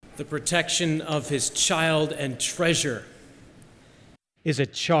the protection of his child and treasure is a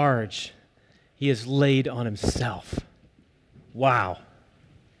charge he has laid on himself. Wow.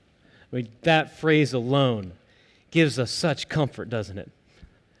 I mean, that phrase alone gives us such comfort, doesn't it?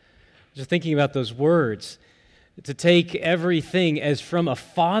 Just thinking about those words, to take everything as from a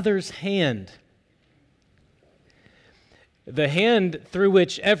father's hand. The hand through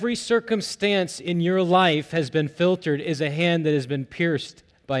which every circumstance in your life has been filtered is a hand that has been pierced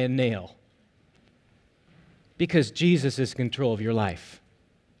by a nail. Because Jesus is in control of your life.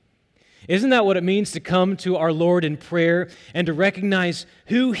 Isn't that what it means to come to our Lord in prayer and to recognize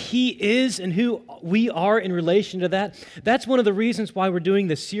who He is and who we are in relation to that? That's one of the reasons why we're doing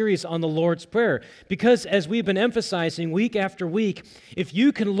this series on the Lord's Prayer. Because as we've been emphasizing week after week, if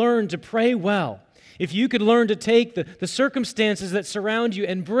you can learn to pray well, if you could learn to take the circumstances that surround you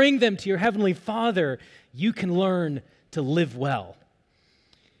and bring them to your Heavenly Father, you can learn to live well.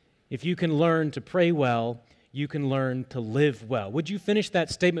 If you can learn to pray well, you can learn to live well. Would you finish that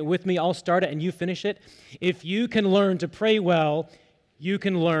statement with me? I'll start it and you finish it. If you can learn to pray well, you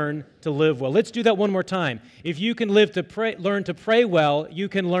can learn to live well. Let's do that one more time. If you can learn to pray well, you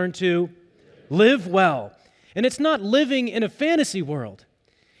can learn to live well. And it's not living in a fantasy world.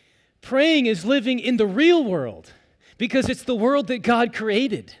 Praying is living in the real world because it's the world that God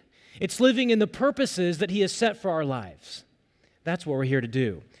created. It's living in the purposes that He has set for our lives. That's what we're here to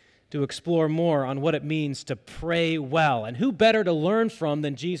do, to explore more on what it means to pray well. And who better to learn from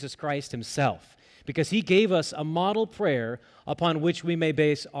than Jesus Christ Himself? Because He gave us a model prayer upon which we may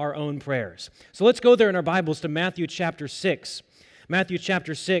base our own prayers. So let's go there in our Bibles to Matthew chapter 6. Matthew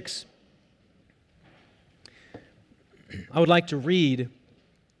chapter 6. I would like to read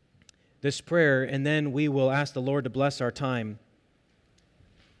this prayer, and then we will ask the Lord to bless our time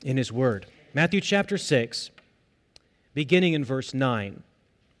in His Word. Matthew chapter 6, beginning in verse 9.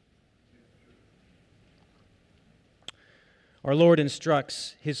 Our Lord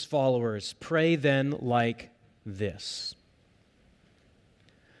instructs His followers, "Pray then like this.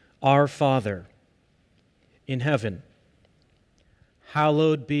 Our Father in heaven,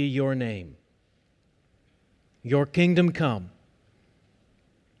 hallowed be your name. Your kingdom come.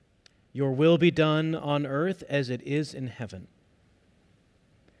 Your will be done on earth as it is in heaven.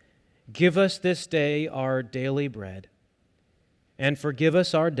 Give us this day our daily bread, and forgive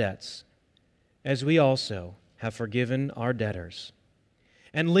us our debts, as we also have forgiven our debtors.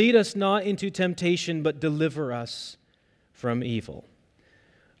 And lead us not into temptation, but deliver us from evil."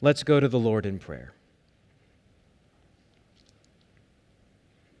 Let's go to the Lord in prayer.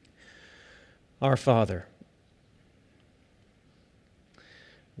 Our Father,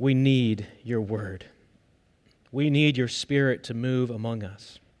 we need your word. We need your Spirit to move among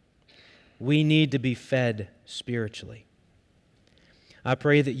us. We need to be fed spiritually. I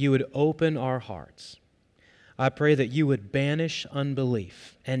pray that you would open our hearts. I pray that you would banish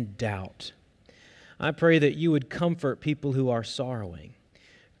unbelief and doubt. I pray that you would comfort people who are sorrowing,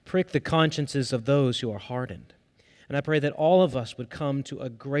 prick the consciences of those who are hardened. And I pray that all of us would come to a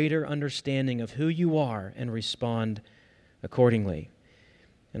greater understanding of who you are and respond accordingly.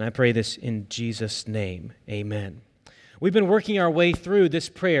 And I pray this in Jesus' name. Amen. We've been working our way through this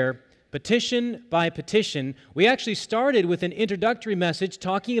prayer petition by petition. We actually started with an introductory message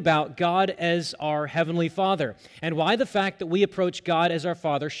talking about God as our Heavenly Father and why the fact that we approach God as our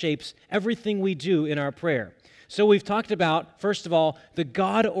Father shapes everything we do in our prayer. So we've talked about, first of all, the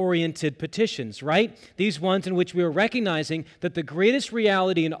God-oriented petitions, right? These ones in which we are recognizing that the greatest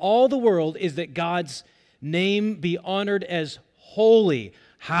reality in all the world is that God's name be honored as holy.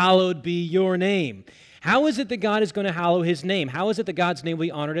 Hallowed be your name. How is it that God is going to hallow His name? How is it that God's name will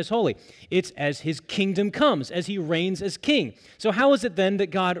be honored as holy? It's as His kingdom comes, as He reigns as king. So how is it then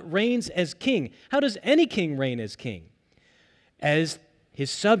that God reigns as king? How does any king reign as king? As His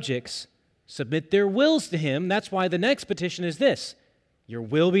subjects submit their wills to Him. That's why the next petition is this: your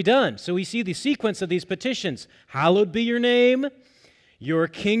will be done. So we see the sequence of these petitions. Hallowed be your name. Your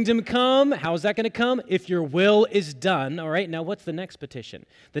kingdom come. How is that going to come? If your will is done. All right, now what's the next petition?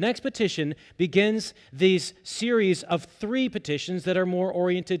 The next petition begins these series of 3 petitions that are more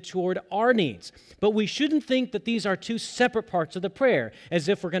oriented toward our needs. But we shouldn't think that these are 2 separate parts of the prayer, as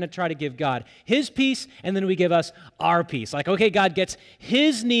if we're going to try to give God His peace, and then we give us our peace. Like, okay, God gets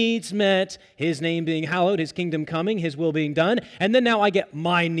His needs met, His name being hallowed, His kingdom coming, His will being done, and then now I get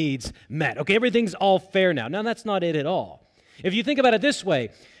my needs met. Okay, everything's all fair now. Now, that's not it at all. If you think about it this way,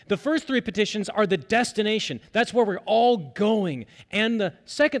 the first 3 petitions are the destination. That's where we're all going. And the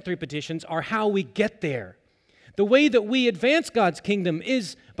second 3 petitions are how we get there. The way that we advance God's kingdom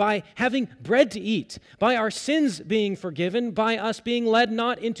is by having bread to eat, by our sins being forgiven, by us being led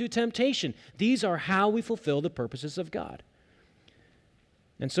not into temptation. These are how we fulfill the purposes of God.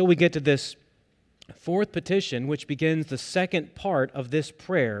 And so we get to this fourth petition, which begins the second part of this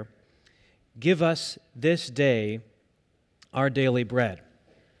prayer. Give us this day our daily bread.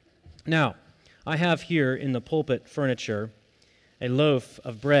 Now, I have here in the pulpit furniture a loaf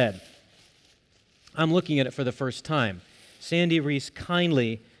of bread. I'm looking at it for the first time. Sandy Reese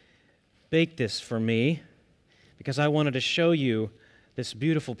kindly baked this for me because I wanted to show you this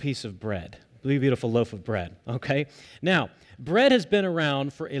beautiful piece of bread, beautiful loaf of bread, okay? Now, bread has been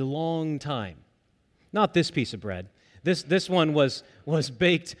around for a long time. Not this piece of bread. This one was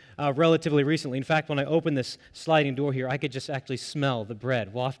baked relatively recently. In fact, when I opened this sliding door here, I could just actually smell the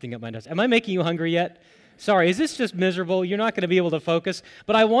bread wafting up my nose. Am I making you hungry yet? Sorry, is this just miserable? You're not going to be able to focus.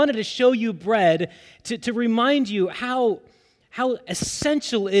 But I wanted to show you bread to remind you how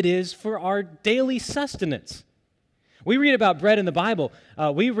essential it is for our daily sustenance. We read about bread in the Bible.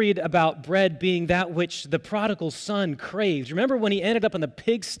 We read about bread being that which the prodigal son craves. Remember when he ended up in the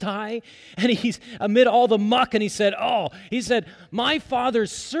pigsty and he's amid all the muck and he said, my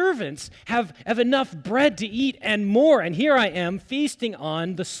father's servants have enough bread to eat and more, and here I am feasting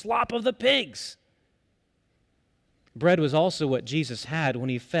on the slop of the pigs. Bread was also what Jesus had when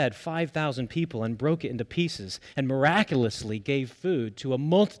he fed 5,000 people and broke it into pieces and miraculously gave food to a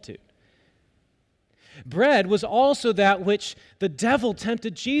multitude. Bread was also that which the devil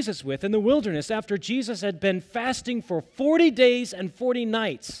tempted Jesus with in the wilderness after Jesus had been fasting for 40 days and 40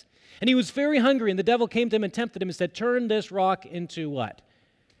 nights. And he was very hungry, and the devil came to him and tempted him and said, turn this rock into what?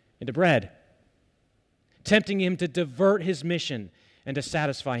 Into bread. Tempting him to divert his mission and to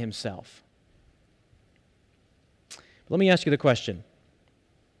satisfy himself. Let me ask you the question.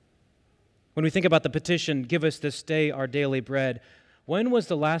 When we think about the petition, give us this day our daily bread, when was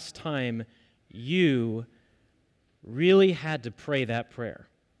the last time you really had to pray that prayer?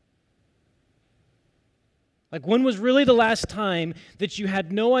 Like, when was really the last time that you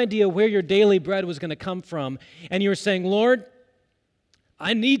had no idea where your daily bread was going to come from, and you were saying, Lord,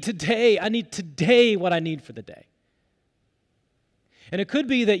 I need today what I need for the day? And it could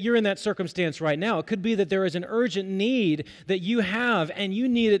be that you're in that circumstance right now. It could be that there is an urgent need that you have, and you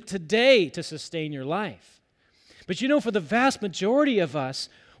need it today to sustain your life. But you know, for the vast majority of us,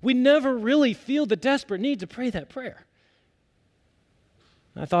 we never really feel the desperate need to pray that prayer.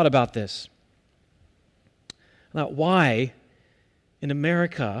 I thought about this. About why in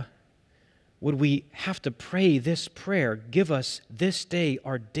America would we have to pray this prayer, give us this day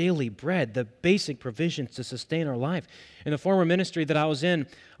our daily bread, the basic provisions to sustain our life. In the former ministry that I was in,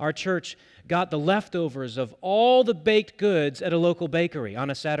 our church got the leftovers of all the baked goods at a local bakery on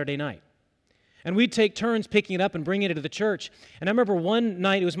a Saturday night. And we'd take turns picking it up and bringing it to the church. And I remember one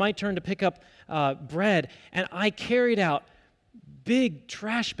night, it was my turn to pick up bread, and I carried out big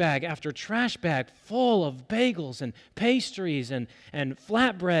trash bag after trash bag full of bagels and pastries and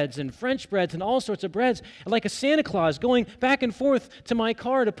flatbreads and French breads and all sorts of breads, like a Santa Claus going back and forth to my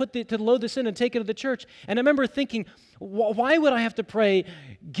car to load this in and take it to the church. And I remember thinking, why would I have to pray,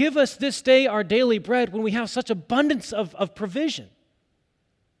 give us this day our daily bread, when we have such abundance of provision?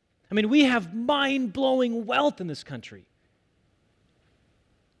 I mean, we have mind-blowing wealth in this country.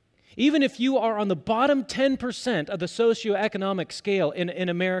 Even if you are on the bottom 10% of the socioeconomic scale in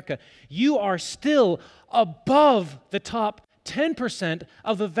America, you are still above the top 10%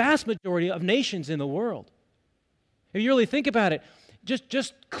 of the vast majority of nations in the world. If you really think about it,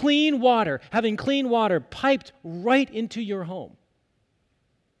 just clean water, having clean water piped right into your home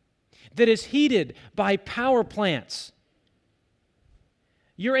that is heated by power plants.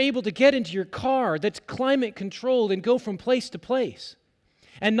 You're able to get into your car that's climate controlled and go from place to place.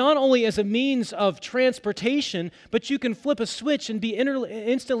 And not only as a means of transportation, but you can flip a switch and be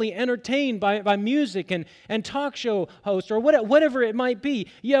instantly entertained by music and talk show hosts or whatever it might be.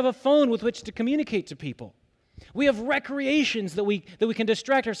 You have a phone with which to communicate to people. We have recreations that we can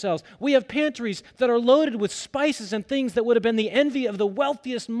distract ourselves. We have pantries that are loaded with spices and things that would have been the envy of the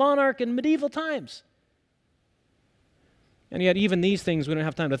wealthiest monarch in medieval times. And yet even these things we don't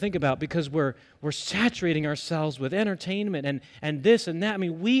have time to think about because we're saturating ourselves with entertainment and this and that. I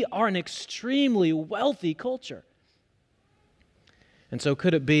mean, we are an extremely wealthy culture. And so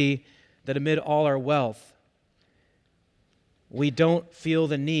could it be that amid all our wealth, we don't feel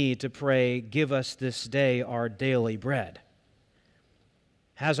the need to pray, give us this day our daily bread?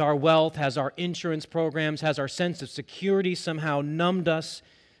 Has our wealth, has our insurance programs, has our sense of security somehow numbed us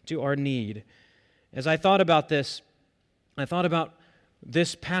to our need? As I thought about this, I thought about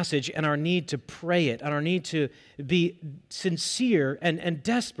this passage and our need to pray it, and our need to be sincere and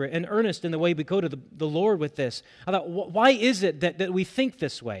desperate and earnest in the way we go to the Lord with this. I thought, why is it that we think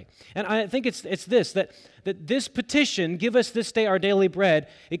this way? And I think it's this, that this petition, give us this day our daily bread,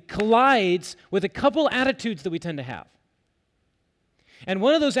 it collides with a couple attitudes that we tend to have. And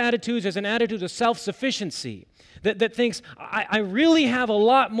one of those attitudes is an attitude of self-sufficiency, that thinks, I really have a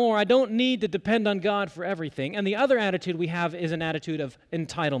lot more, I don't need to depend on God for everything. And the other attitude we have is an attitude of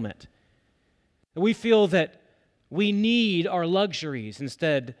entitlement. We feel that we need our luxuries.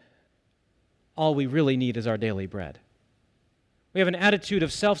 Instead, all we really need is our daily bread. We have an attitude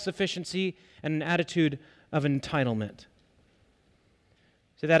of self-sufficiency and an attitude of entitlement.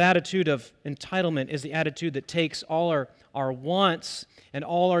 So that attitude of entitlement is the attitude that takes all our wants and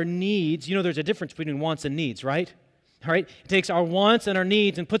all our needs. You know, there's a difference between wants and needs, right? All right? It takes our wants and our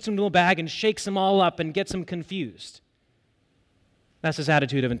needs and puts them into a bag and shakes them all up and gets them confused. That's this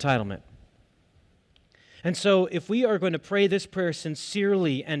attitude of entitlement. And so if we are going to pray this prayer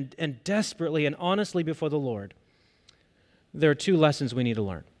sincerely and desperately and honestly before the Lord, there are two lessons we need to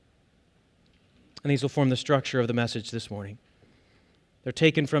learn. And these will form the structure of the message this morning. They're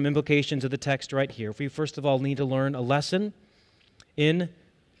taken from implications of the text right here. We first of all need to learn a lesson in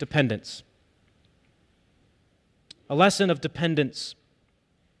dependence. A lesson of dependence.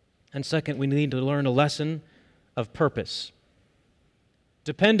 And second, we need to learn a lesson of purpose.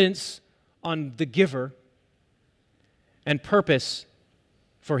 Dependence on the giver and purpose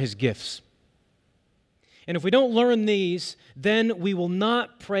for his gifts. And if we don't learn these, then we will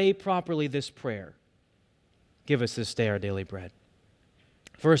not pray properly this prayer. Give us this day our daily bread.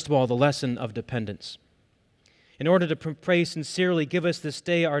 First of all, the lesson of dependence. In order to pray sincerely, give us this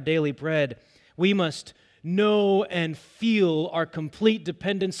day our daily bread, we must know and feel our complete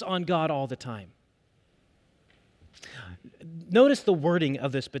dependence on God all the time. Notice the wording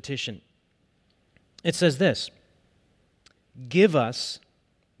of this petition. It says this, give us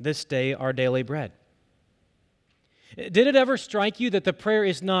this day our daily bread. Did it ever strike you that the prayer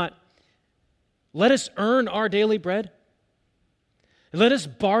is not, let us earn our daily bread? Let us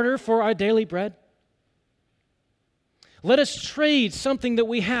barter for our daily bread. Let us trade something that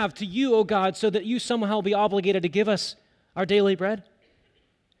we have to you, O God, so that you somehow will be obligated to give us our daily bread.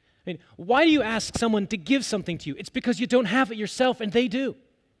 I mean, why do you ask someone to give something to you? It's because you don't have it yourself and they do.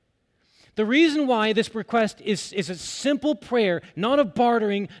 The reason why this request is a simple prayer, not of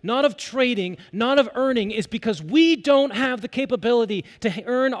bartering, not of trading, not of earning, is because we don't have the capability to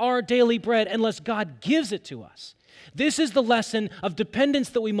earn our daily bread unless God gives it to us. This is the lesson of dependence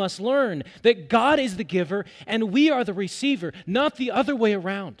that we must learn, that God is the giver and we are the receiver, not the other way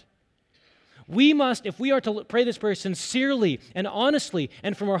around. We must, if we are to pray this prayer sincerely and honestly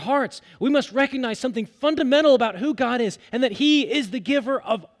and from our hearts, we must recognize something fundamental about who God is and that He is the giver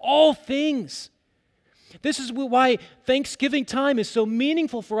of all things. This is why Thanksgiving time is so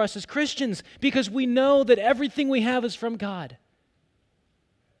meaningful for us as Christians, because we know that everything we have is from God.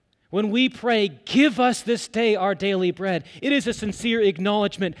 When we pray, give us this day our daily bread, it is a sincere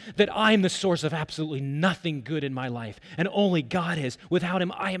acknowledgement that I'm the source of absolutely nothing good in my life, and only God is. Without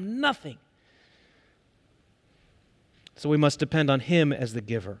Him, I am nothing. So we must depend on Him as the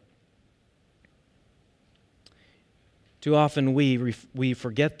giver. Too often we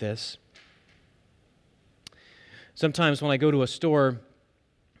forget this. Sometimes when I go to a store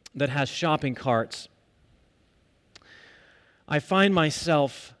that has shopping carts, I find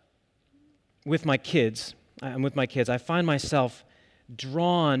myself with my kids, I find myself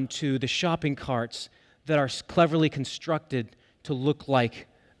drawn to the shopping carts that are cleverly constructed to look like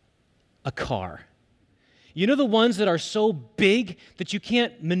a car. You know the ones that are so big that you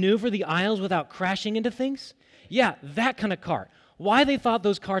can't maneuver the aisles without crashing into things? Yeah, that kind of cart. Why they thought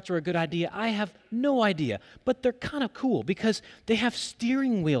those carts were a good idea, I have no idea. But they're kind of cool because they have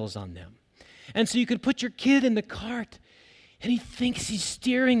steering wheels on them. And so you could put your kid in the cart and he thinks he's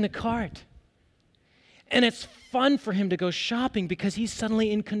steering the cart. And it's fun for him to go shopping because he's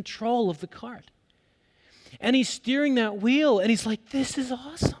suddenly in control of the cart. And he's steering that wheel and he's like, this is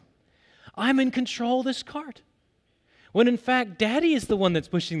awesome. I'm in control of this cart. When in fact, Daddy is the one that's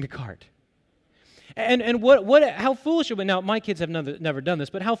pushing the cart. And how foolish it would be. Now, my kids have never done this,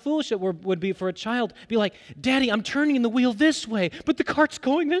 but how foolish it would be for a child to be like, Daddy, I'm turning the wheel this way, but the cart's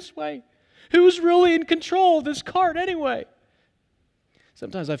going this way. Who's really in control of this cart anyway?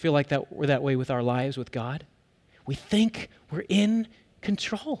 Sometimes I feel like we're that way with our lives with God. We think we're in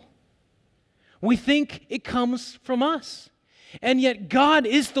control. We think it comes from us. And yet God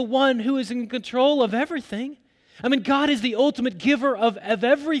is the one who is in control of everything. I mean, God is the ultimate giver of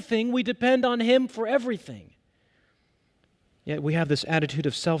everything. We depend on Him for everything. Yet we have this attitude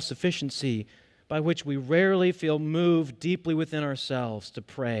of self-sufficiency by which we rarely feel moved deeply within ourselves to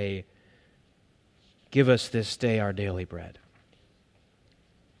pray, "Give us this day our daily bread."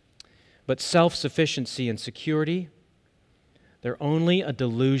 But self-sufficiency and security, they're only a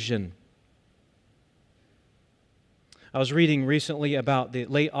delusion. I was reading recently about the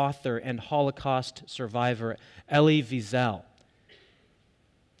late author and Holocaust survivor Elie Wiesel.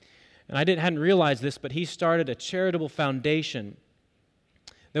 And I hadn't realized this, but he started a charitable foundation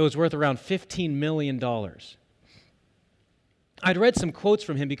that was worth around $15 million. I'd read some quotes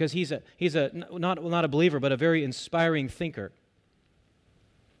from him because he's not a believer, but a very inspiring thinker.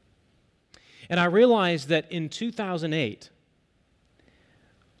 And I realized that in 2008,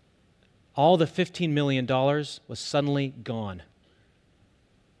 all the $15 million was suddenly gone.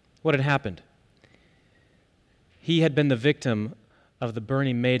 What had happened? He had been the victim of the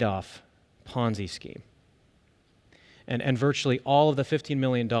Bernie Madoff Ponzi scheme. And virtually all of the $15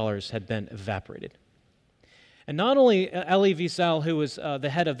 million had been evaporated. And not only Elie Wiesel, who was the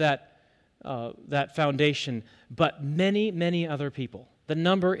head of that foundation, but many, many other people. The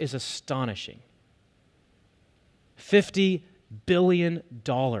number is astonishing. $50 billion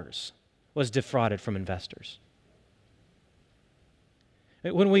was defrauded from investors.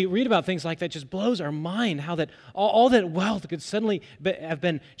 When we read about things like that, it just blows our mind how that all that wealth could suddenly have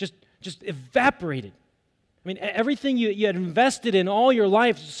been just evaporated. I mean, everything you had invested in all your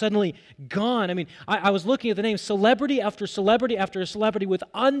life is suddenly gone. I mean, I was looking at the names, celebrity after celebrity after celebrity with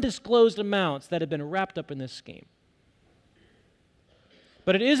undisclosed amounts that had been wrapped up in this scheme.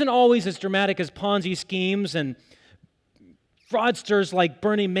 But it isn't always as dramatic as Ponzi schemes and fraudsters like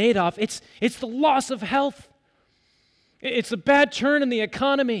Bernie Madoff. It's the loss of health. It's a bad turn in the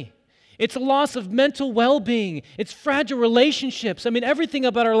economy. It's a loss of mental well-being. It's fragile relationships. I mean, everything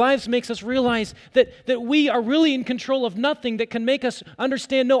about our lives makes us realize that we are really in control of nothing that can make us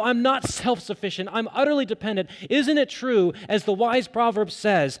understand, no, I'm not self-sufficient. I'm utterly dependent. Isn't it true, as the wise proverb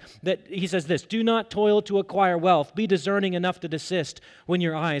says, that he says this, "Do not toil to acquire wealth. Be discerning enough to desist. When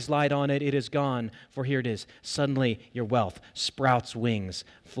your eyes light on it, it is gone. For here it is. Suddenly your wealth sprouts wings,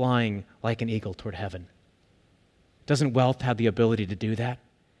 flying like an eagle toward heaven." Doesn't wealth have the ability to do that?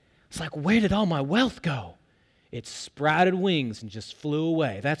 It's like, where did all my wealth go? It sprouted wings and just flew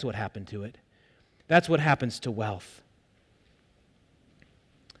away. That's what happened to it. That's what happens to wealth.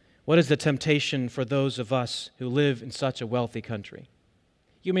 What is the temptation for those of us who live in such a wealthy country?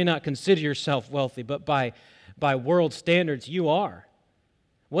 You may not consider yourself wealthy, but by world standards, you are.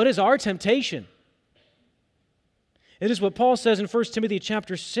 What is our temptation? It is what Paul says in 1 Timothy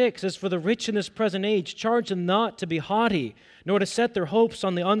chapter 6, "As for the rich in this present age, charge them not to be haughty, nor to set their hopes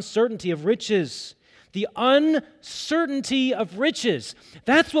on the uncertainty of riches." The uncertainty of riches.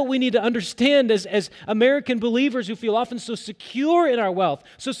 That's what we need to understand as American believers who feel often so secure in our wealth,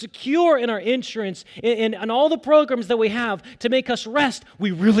 so secure in our insurance, in all the programs that we have to make us rest. We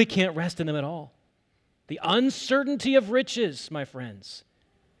really can't rest in them at all. The uncertainty of riches, my friends.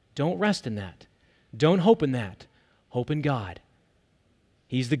 Don't rest in that. Don't hope in that. Hope in God.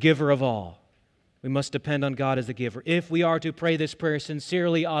 He's the giver of all. We must depend on God as the giver. If we are to pray this prayer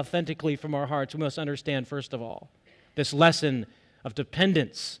sincerely, authentically from our hearts, we must understand, first of all, this lesson of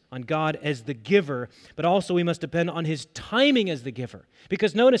dependence on God as the giver, but also we must depend on His timing as the giver.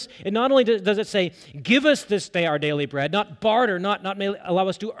 Because notice, it not only does it say, "Give us this day our daily bread," not barter, not allow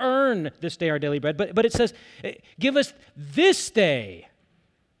us to earn this day our daily bread, but it says, "Give us this day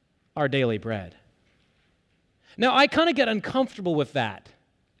our daily bread." Now, I kind of get uncomfortable with that,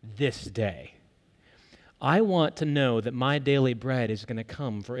 this day. I want to know that my daily bread is going to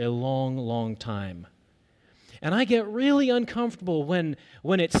come for a long, long time. And I get really uncomfortable when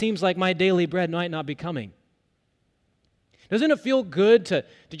it seems like my daily bread might not be coming. Doesn't it feel good to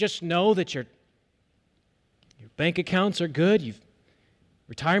just know that your bank accounts are good, your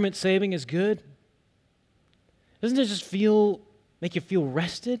retirement saving is good? Doesn't it just make you feel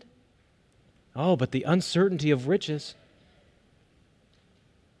rested? Oh, but the uncertainty of riches.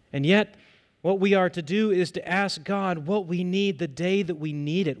 And yet, what we are to do is to ask God what we need the day that we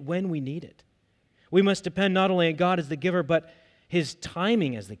need it, when we need it. We must depend not only on God as the giver, but His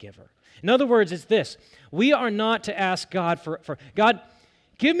timing as the giver. In other words, it's this. We are not to ask God for God,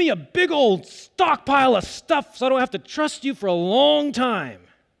 give me a big old stockpile of stuff so I don't have to trust you for a long time.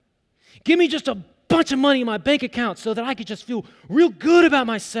 Give me just a bunch of money in my bank account so that I could just feel real good about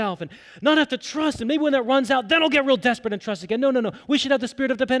myself and not have to trust. And maybe when that runs out, then I'll get real desperate and trust again. No. We should have the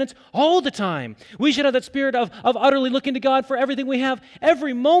spirit of dependence all the time. We should have that spirit of utterly looking to God for everything we have,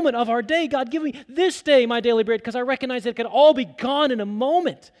 every moment of our day. God, give me this day my daily bread, because I recognize it could all be gone in a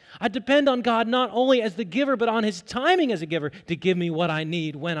moment. I depend on God not only as the giver, but on His timing as a giver to give me what I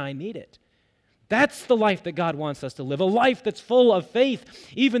need when I need it. That's the life that God wants us to live, a life that's full of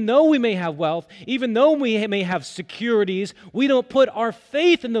faith. Even though we may have wealth, even though we may have securities, we don't put our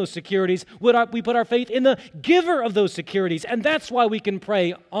faith in those securities. We put our faith in the giver of those securities. And that's why we can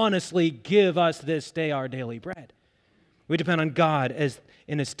pray, honestly, give us this day our daily bread. We depend on God as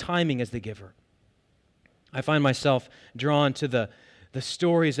in His timing as the giver. I find myself drawn to the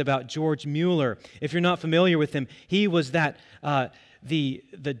stories about George Mueller. If you're not familiar with him, he was that...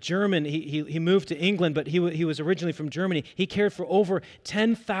 The German, he moved to England, but he was originally from Germany. He cared for over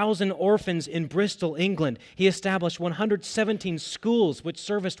 10,000 orphans in Bristol, England. He established 117 schools, which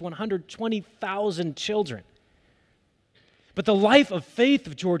serviced 120,000 children. But the life of faith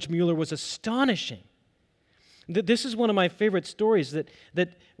of George Mueller was astonishing. This is one of my favorite stories,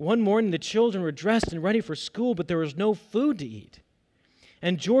 that one morning the children were dressed and ready for school, but there was no food to eat.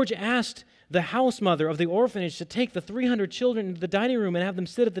 And George asked the house mother of the orphanage to take the 300 children into the dining room and have them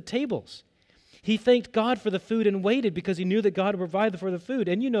sit at the tables. He thanked God for the food and waited because he knew that God would provide for the food.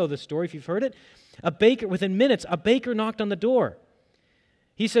 And you know the story if you've heard it. Within minutes, a baker knocked on the door.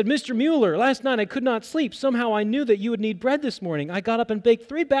 He said, "Mr. Mueller, last night I could not sleep. Somehow I knew that you would need bread this morning. I got up and baked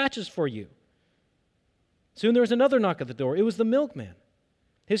 3 batches for you." Soon there was another knock at the door. It was the milkman.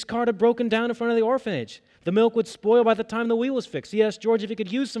 His cart had broken down in front of the orphanage. The milk would spoil by the time the wheel was fixed. He asked George if he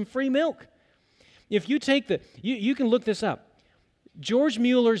could use some free milk. If you take you can look this up. George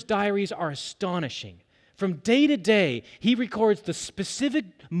Mueller's diaries are astonishing. From day to day, he records the specific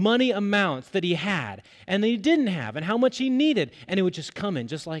money amounts that he had and that he didn't have and how much he needed, and it would just come in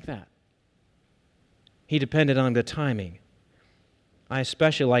just like that. He depended on the timing. I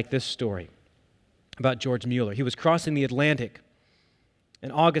especially like this story about George Mueller. He was crossing the Atlantic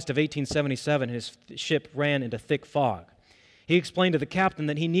in August of 1877. His ship ran into thick fog. He explained to the captain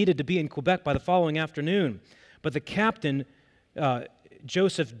that he needed to be in Quebec by the following afternoon. But the captain,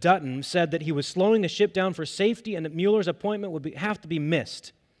 Joseph Dutton, said that he was slowing the ship down for safety and that Mueller's appointment would have to be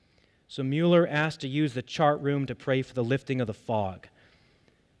missed. So Mueller asked to use the chart room to pray for the lifting of the fog.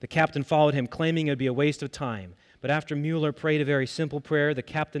 The captain followed him, claiming it would be a waste of time. But after Mueller prayed a very simple prayer, the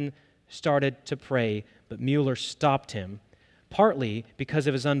captain started to pray, but Mueller stopped him, partly because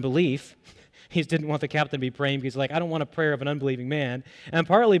of his unbelief. He didn't want the captain to be praying because he's like, I don't want a prayer of an unbelieving man. And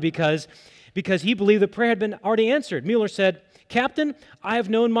partly because he believed the prayer had been already answered. Mueller said, "Captain, I have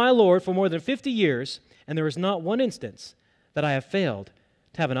known my Lord for more than 50 years, and there is not one instance that I have failed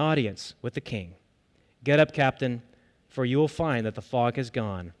to have an audience with the king. Get up, Captain, for you will find that the fog has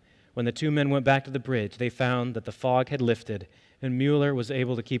gone." When the 2 men went back to the bridge, they found that the fog had lifted, and Mueller was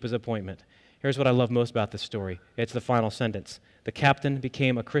able to keep his appointment. Here's what I love most about this story. It's the final sentence. The captain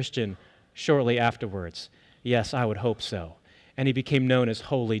became a Christian shortly afterwards. Yes, I would hope so. And he became known as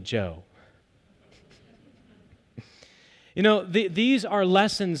Holy Joe. You know, these are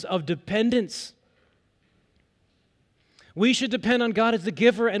lessons of dependence. We should depend on God as the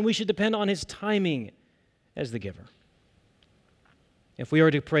giver, and we should depend on His timing as the giver. If we are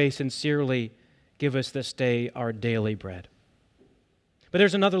to pray sincerely, give us this day our daily bread. But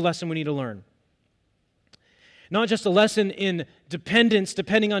there's another lesson we need to learn. Not just a lesson in dependence,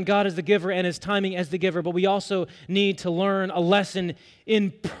 depending on God as the giver and His timing as the giver, but we also need to learn a lesson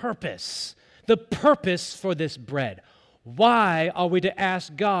in purpose. The purpose for this bread. Why are we to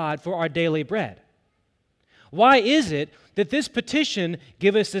ask God for our daily bread? Why is it that this petition,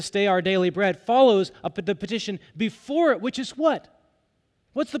 give us this day our daily bread, follows the petition before it, which is what?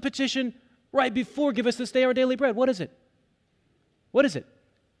 What's the petition right before give us this day our daily bread? What is it? What is it?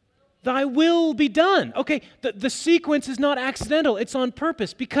 Thy will be done. Okay, the sequence is not accidental. It's on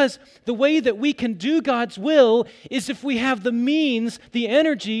purpose, because the way that we can do God's will is if we have the means, the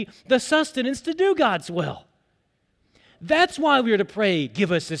energy, the sustenance to do God's will. That's why we are to pray,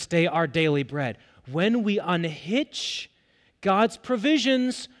 give us this day our daily bread. When we unhitch God's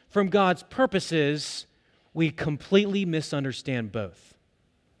provisions from God's purposes, we completely misunderstand both.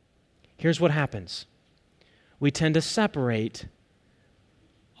 Here's what happens. We tend to separate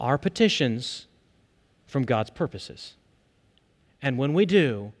our petitions from God's purposes. And when we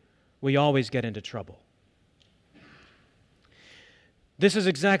do, we always get into trouble. This is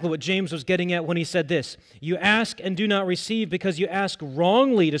exactly what James was getting at when he said this. You ask and do not receive because you ask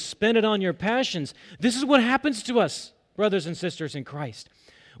wrongly to spend it on your passions. This is what happens to us, brothers and sisters in Christ.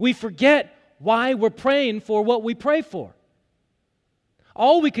 We forget why we're praying for what we pray for.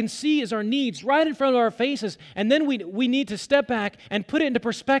 All we can see is our needs right in front of our faces, and then we need to step back and put it into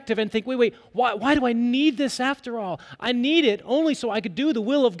perspective and think, wait, why do I need this after all? I need it only so I could do the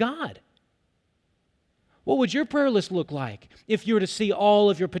will of God. What would your prayer list look like if you were to see all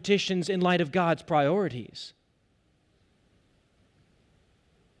of your petitions in light of God's priorities?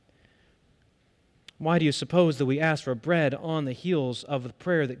 Why do you suppose that we ask for bread on the heels of the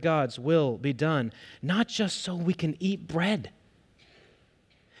prayer that God's will be done? Not just so we can eat bread.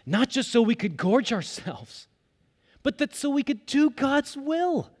 Not just so we could gorge ourselves, but that so we could do God's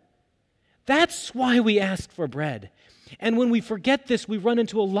will. That's why we ask for bread. And when we forget this, we run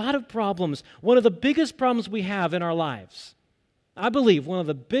into a lot of problems. One of the biggest problems we have in our lives, I believe one of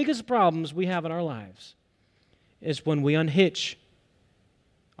the biggest problems we have in our lives is when we unhitch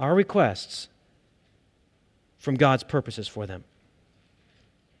our requests from God's purposes for them.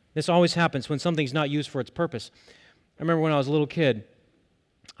 This always happens when something's not used for its purpose. I remember when I was a little kid,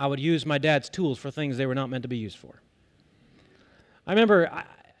 I would use my dad's tools for things they were not meant to be used for. I remember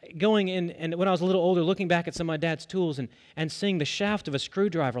going in, and when I was a little older, looking back at some of my dad's tools and seeing the shaft of a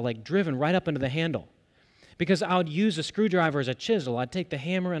screwdriver like driven right up into the handle. Because I would use a screwdriver as a chisel. I'd take the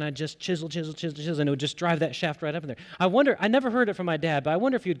hammer and I'd just chisel, and it would just drive that shaft right up in there. I never heard it from my dad, but I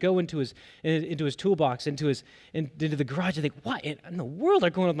wonder if he'd go into his toolbox, into the garage and think, what in the world are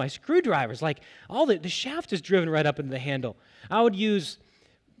going on with my screwdrivers? Like, all the shaft is driven right up into the handle. I would use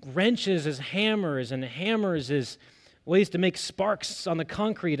wrenches as hammers, and hammers as ways to make sparks on the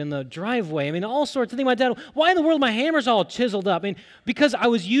concrete in the driveway. I mean, all sorts of things. My dad, why in the world are my hammers all chiseled up? I mean, because I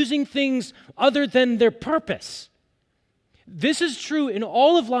was using things other than their purpose. This is true in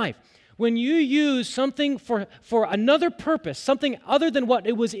all of life. When you use something for another purpose, something other than what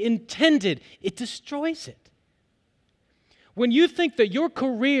it was intended, it destroys it. When you think that your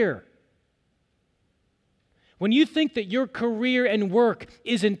career and work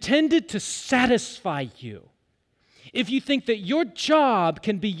is intended to satisfy you, if you think that your job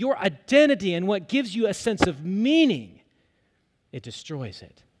can be your identity and what gives you a sense of meaning, it destroys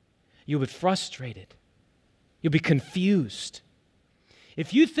it. You'll be frustrated. You'll be confused.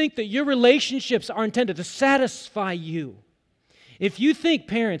 If you think that your relationships are intended to satisfy you, if you think,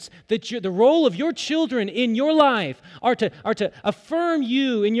 parents, that the role of your children in your life are to affirm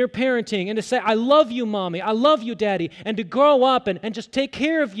you in your parenting and to say, I love you, Mommy, I love you, Daddy, and to grow up and just take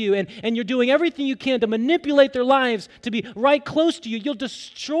care of you, and you're doing everything you can to manipulate their lives to be right close to you, you'll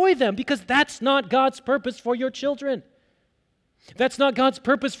destroy them because that's not God's purpose for your children. That's not God's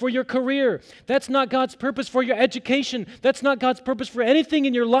purpose for your career. That's not God's purpose for your education. That's not God's purpose for anything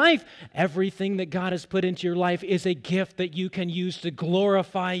in your life. Everything that God has put into your life is a gift that you can use to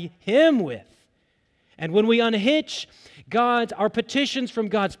glorify Him with. And when we unhitch our petitions from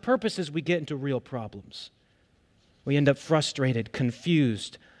God's purposes, we get into real problems. We end up frustrated,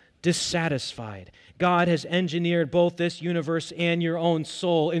 confused, dissatisfied. God has engineered both this universe and your own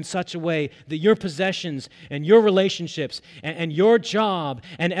soul in such a way that your possessions and your relationships and your job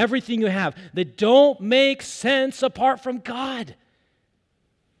and everything you have that don't make sense apart from God.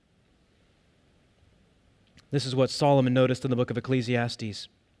 This is what Solomon noticed in the book of Ecclesiastes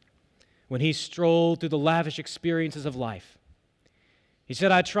when he strolled through the lavish experiences of life. He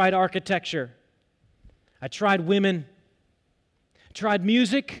said, I tried architecture, I tried women, I tried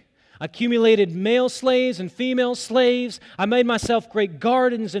music, accumulated male slaves and female slaves. I made myself great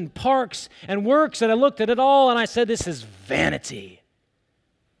gardens and parks and works, and I looked at it all and I said, this is vanity.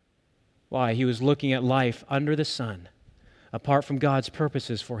 Why? He was looking at life under the sun, apart from God's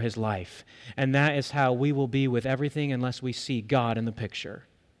purposes for his life. And that is how we will be with everything unless we see God in the picture.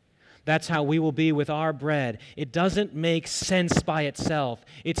 That's how we will be with our bread. It doesn't make sense by itself.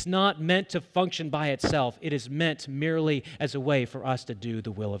 It's not meant to function by itself. It is meant merely as a way for us to do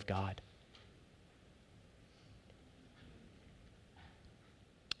the will of God.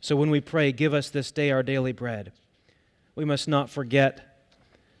 So when we pray, give us this day our daily bread, we must not forget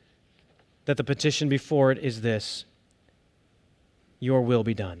that the petition before it is this: your will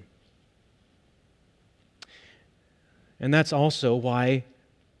be done. And that's also why,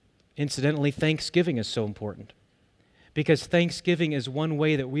 incidentally, Thanksgiving is so important. Because Thanksgiving is one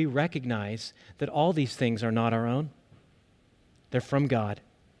way that we recognize that all these things are not our own. They're from God.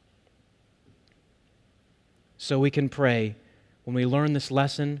 So we can pray when we learn this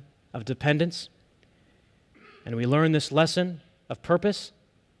lesson of dependence and we learn this lesson of purpose.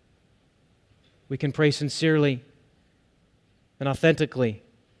 We can pray sincerely and authentically,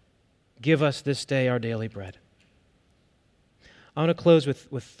 give us this day our daily bread. I want to close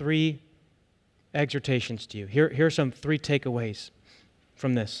with three exhortations to you. Here are some three takeaways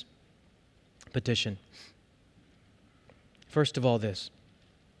from this. petition. First of all, this.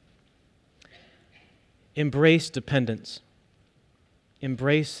 Embrace dependence.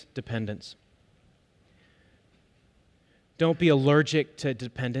 Embrace dependence. Don't be allergic to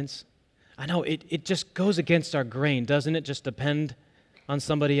dependence. I know it just goes against our grain, doesn't it? Just depend on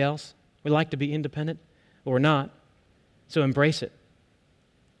somebody else. We like to be independent, but we're not. So embrace it.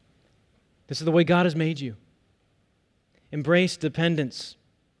 This is the way God has made you. Embrace dependence.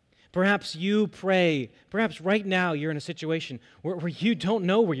 Perhaps you pray, perhaps right now you're in a situation where you don't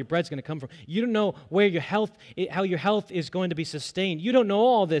know where your bread's going to come from. You don't know where how your health is going to be sustained. You don't know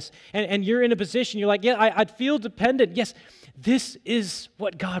all this. And you're in a position, you're like, yeah, I'd feel dependent. Yes, this is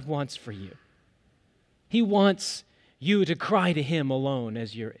what God wants for you. He wants you to cry to Him alone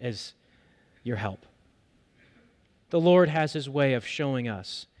as your help. The Lord has His way of showing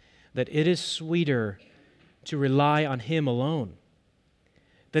us that it is sweeter to rely on Him alone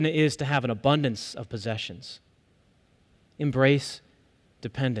than it is to have an abundance of possessions. Embrace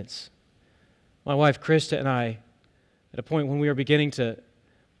dependence. My wife Krista and I, at a point when we were beginning to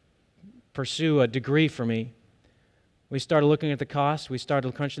pursue a degree for me, we started looking at the cost, we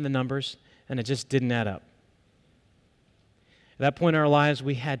started crunching the numbers, and it just didn't add up. At that point in our lives,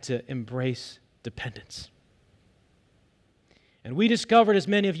 we had to embrace dependence. And we discovered, as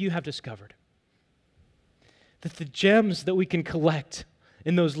many of you have discovered, that the gems that we can collect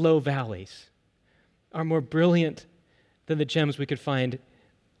in those low valleys are more brilliant than the gems we could find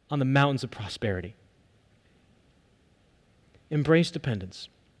on the mountains of prosperity. Embrace dependence.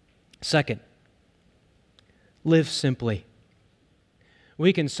 Second, live simply.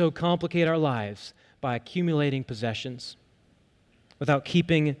 We can so complicate our lives by accumulating possessions without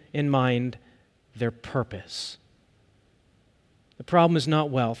keeping in mind their purpose. The problem is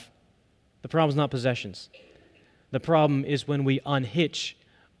not wealth. The problem is not possessions. The problem is when we unhitch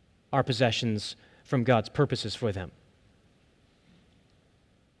our possessions from God's purposes for them.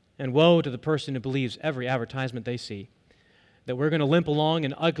 And woe to the person who believes every advertisement they see that we're going to limp along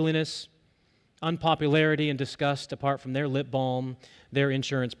in ugliness, unpopularity, and disgust apart from their lip balm, their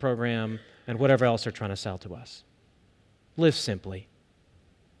insurance program, and whatever else they're trying to sell to us. Live simply.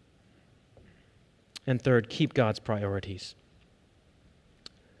 And third, keep God's priorities.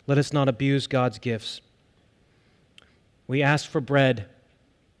 Let us not abuse God's gifts. We ask for bread.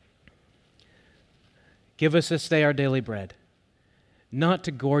 Give us this day our daily bread, not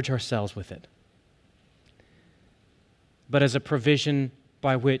to gorge ourselves with it, but as a provision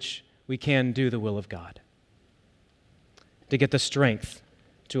by which we can do the will of God, to get the strength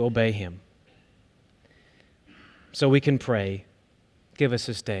to obey Him. So we can pray, give us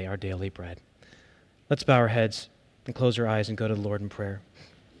this day our daily bread. Let's bow our heads and close our eyes and go to the Lord in prayer.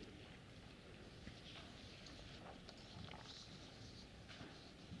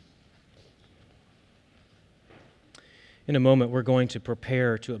 In a moment, we're going to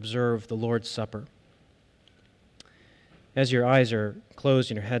prepare to observe the Lord's Supper. As your eyes are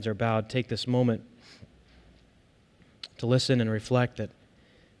closed and your heads are bowed, take this moment to listen and reflect that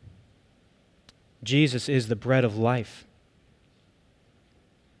Jesus is the bread of life.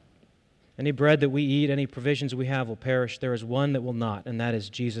 Any bread that we eat, any provisions we have will perish. There is one that will not, and that is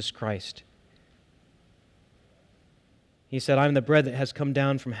Jesus Christ. He said, "I am the bread that has come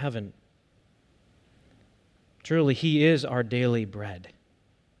down from heaven." Truly, He is our daily bread.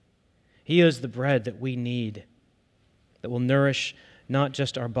 He is the bread that we need, that will nourish not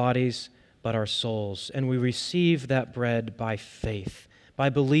just our bodies, but our souls. And we receive that bread by faith, by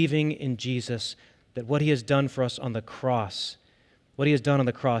believing in Jesus, that what He has done for us on the cross, what He has done on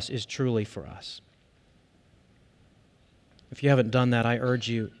the cross is truly for us. If you haven't done that, I urge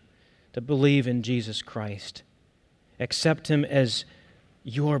you to believe in Jesus Christ. Accept Him as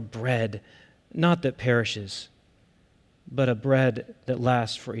your bread, not that perishes, but a bread that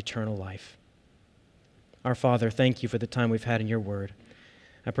lasts for eternal life. Our Father, thank You for the time we've had in Your Word.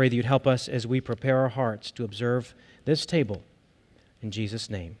 I pray that You'd help us as we prepare our hearts to observe this table. In Jesus'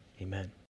 name, amen.